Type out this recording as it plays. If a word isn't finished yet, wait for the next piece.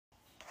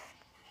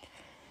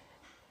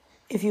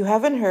If you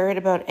haven't heard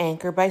about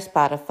Anchor by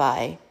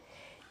Spotify,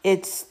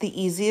 it's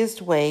the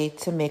easiest way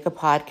to make a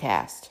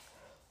podcast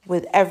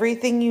with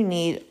everything you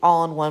need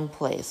all in one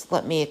place.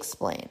 Let me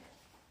explain.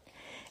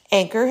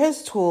 Anchor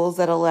has tools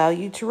that allow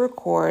you to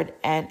record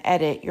and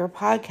edit your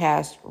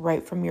podcast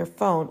right from your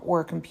phone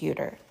or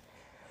computer.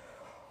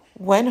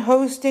 When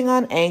hosting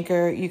on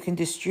Anchor, you can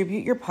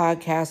distribute your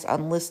podcast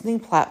on listening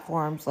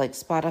platforms like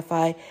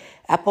Spotify,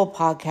 Apple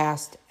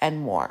Podcast, and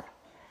more.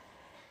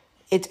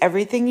 It's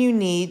everything you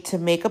need to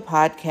make a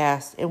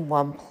podcast in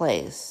one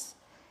place.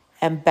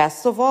 And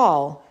best of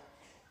all,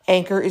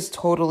 Anchor is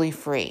totally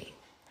free.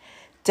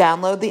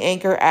 Download the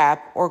Anchor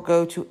app or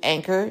go to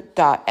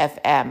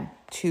anchor.fm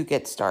to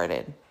get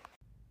started.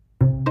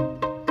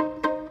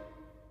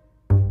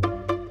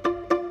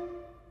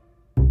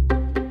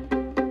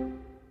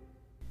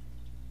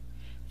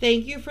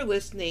 Thank you for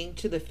listening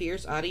to the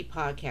Fierce Audie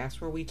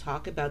podcast, where we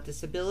talk about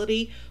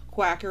disability,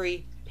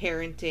 quackery,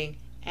 parenting,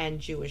 and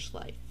Jewish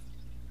life.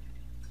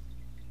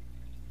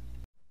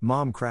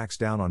 Mom cracks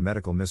down on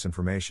medical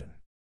misinformation.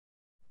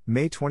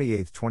 May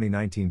 28,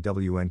 2019.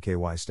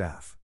 WNKY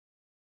staff.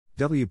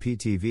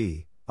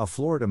 WPTV, a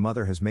Florida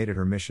mother has made it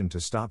her mission to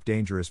stop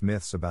dangerous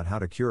myths about how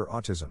to cure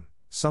autism,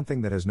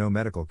 something that has no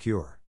medical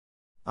cure.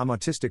 I'm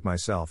autistic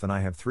myself and I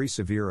have 3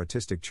 severe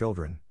autistic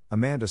children,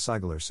 Amanda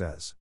Seigler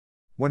says.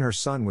 When her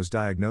son was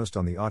diagnosed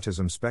on the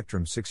autism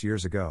spectrum 6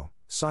 years ago,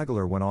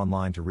 Seigler went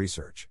online to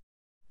research.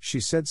 She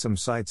said some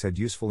sites had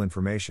useful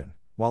information,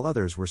 while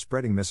others were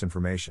spreading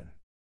misinformation.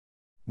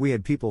 We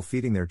had people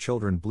feeding their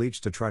children bleach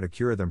to try to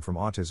cure them from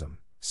autism,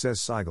 says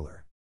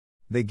Seigler.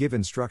 They give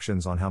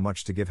instructions on how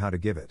much to give, how to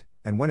give it,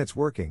 and when it's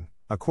working,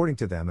 according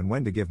to them, and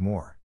when to give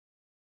more.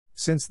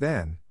 Since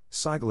then,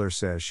 Seigler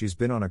says she's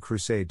been on a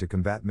crusade to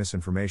combat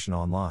misinformation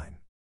online.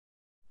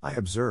 I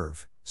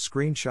observe,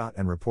 screenshot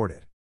and report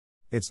it.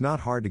 It's not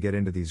hard to get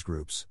into these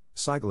groups,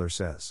 Seigler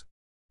says.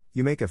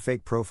 You make a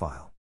fake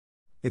profile.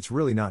 It's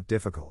really not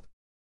difficult.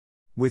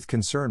 With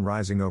concern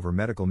rising over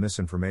medical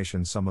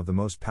misinformation, some of the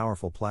most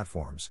powerful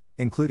platforms,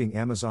 including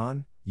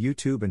Amazon,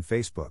 YouTube and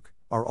Facebook,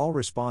 are all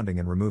responding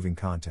and removing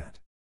content.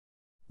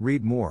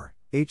 Read more,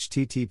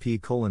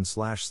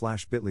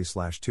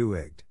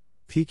 http://bit.ly/2igd,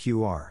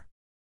 PQR.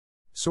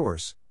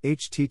 Source,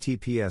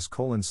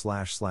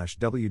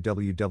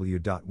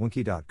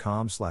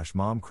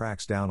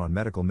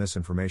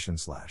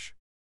 https://www.winky.com/mom-cracks-down-on-medical-misinformation/.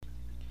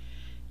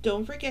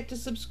 Don't forget to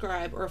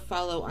subscribe or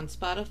follow on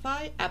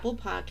Spotify, Apple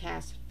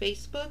Podcasts,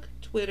 Facebook,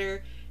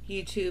 Twitter,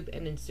 YouTube,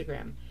 and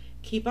Instagram.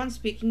 Keep on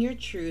speaking your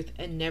truth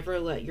and never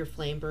let your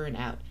flame burn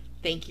out.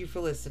 Thank you for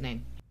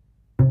listening.